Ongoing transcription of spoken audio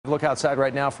Look outside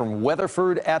right now from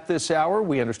Weatherford at this hour.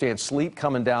 We understand sleet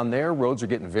coming down there. Roads are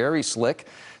getting very slick.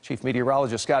 Chief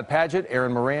Meteorologist Scott Paget,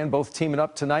 Aaron Moran, both teaming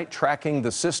up tonight, tracking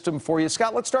the system for you.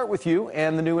 Scott, let's start with you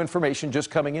and the new information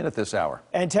just coming in at this hour.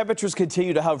 And temperatures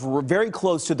continue to hover very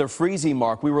close to the freezing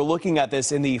mark. We were looking at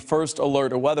this in the First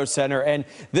Alert Weather Center, and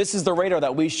this is the radar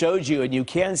that we showed you. And you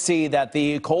can see that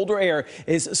the colder air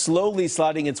is slowly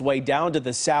sliding its way down to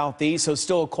the southeast. So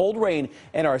still a cold rain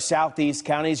in our southeast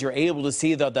counties. You're able to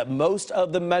see, though, that most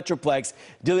of the Metroplex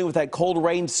dealing with that cold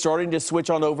rain starting to switch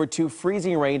on over to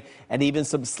freezing rain and even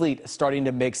some sleet starting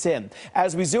to mix in.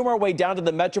 As we zoom our way down to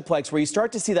the Metroplex, where you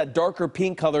start to see that darker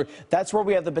pink color, that's where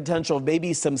we have the potential of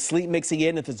maybe some sleet mixing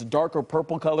in. If it's a darker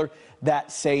purple color,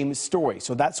 that same story.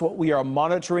 So that's what we are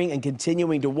monitoring and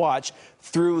continuing to watch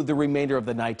through the remainder of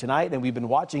the night tonight, and we've been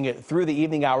watching it through the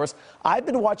evening hours. I've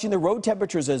been watching the road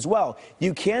temperatures as well.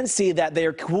 You can see that they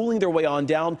are cooling their way on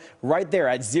down right there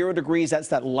at 0 degrees. That's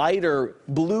that lighter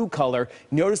blue color.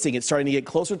 Noticing it's starting to get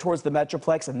closer towards the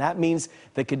Metroplex, and that means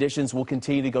the conditions will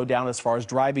continue to go down as far as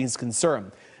driving is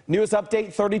concerned. Newest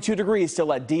update, 32 degrees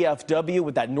still at DFW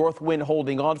with that north wind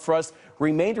holding on for us.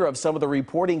 Remainder of some of the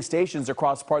reporting stations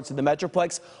across parts of the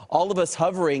Metroplex, all of us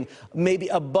hovering maybe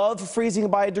above freezing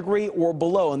by a degree or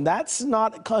below. And that's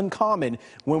not uncommon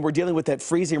when we're dealing with that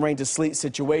freezing rain to sleet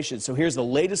situation. So here's the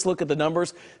latest look at the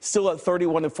numbers. Still at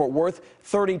 31 in Fort Worth,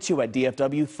 32 at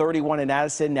DFW, 31 in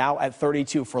Addison, now at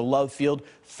 32 for Love Field,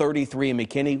 33 in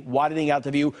McKinney. Widening out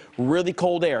the view, really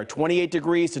cold air, 28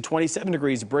 degrees to 27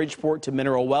 degrees, Bridgeport to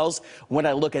Mineral Wells. When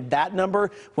I look at that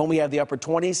number, when we have the upper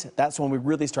 20s, that's when we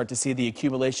really start to see the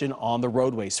accumulation on the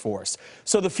roadways for us.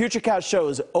 So the Futurecast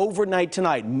shows overnight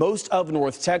tonight, most of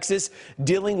North Texas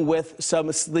dealing with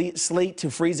some sleet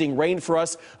to freezing rain for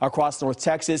us across North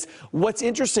Texas. What's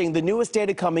interesting, the newest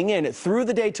data coming in through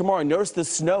the day tomorrow, notice the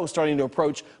snow starting to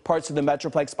approach parts of the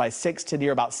Metroplex by 6 to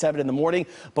near about 7 in the morning.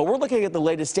 But we're looking at the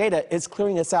latest data. It's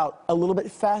clearing us out a little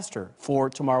bit faster for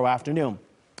tomorrow afternoon.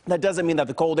 That doesn't mean that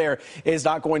the cold air is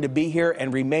not going to be here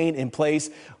and remain in place.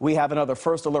 We have another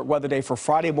First Alert weather day for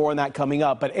Friday. More on that coming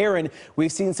up. But Aaron,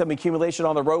 we've seen some accumulation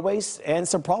on the roadways and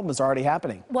some problems already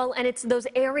happening. Well, and it's those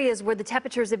areas where the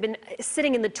temperatures have been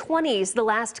sitting in the 20s the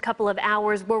last couple of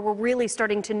hours where we're really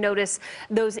starting to notice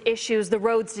those issues, the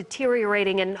roads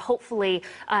deteriorating and hopefully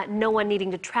no one needing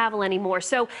to travel anymore.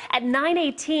 So at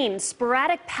 9:18,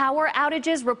 sporadic power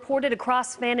outages reported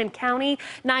across Fannin County.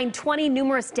 9:20,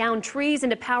 numerous downed trees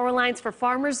into power lines for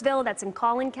Farmersville, that's in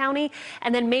Collin County,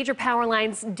 and then major power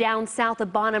lines down south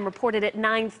of Bonham reported at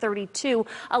 9:32.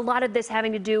 A lot of this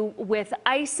having to do with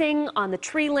icing on the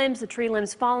tree limbs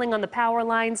falling on the power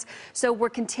lines. So we're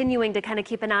continuing to kind of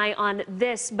keep an eye on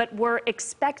this, but we're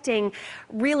expecting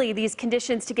really these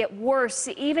conditions to get worse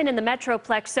even in the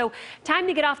Metroplex. So time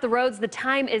to get off the roads. The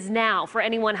time is now for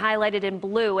anyone highlighted in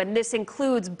blue, and this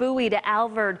includes Bowie to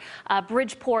Alvord,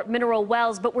 Bridgeport, Mineral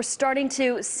Wells, but we're starting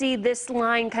to see this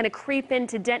line kind of creep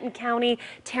into Denton County,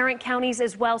 Tarrant counties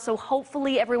as well. So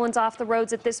hopefully everyone's off the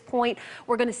roads at this point.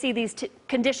 We're going to see these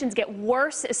conditions get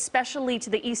worse, especially to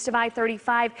the east of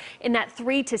I-35 in that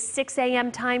 3 to 6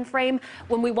 a.m. time frame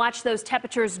when we watch those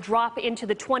temperatures drop into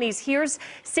the 20s. Here's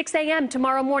 6 a.m.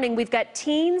 tomorrow morning. We've got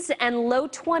teens and low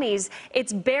 20s.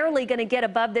 It's barely going to get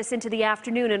above this into the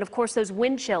afternoon. And of course, those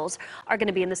wind chills are going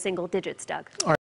to be in the single digits, Doug.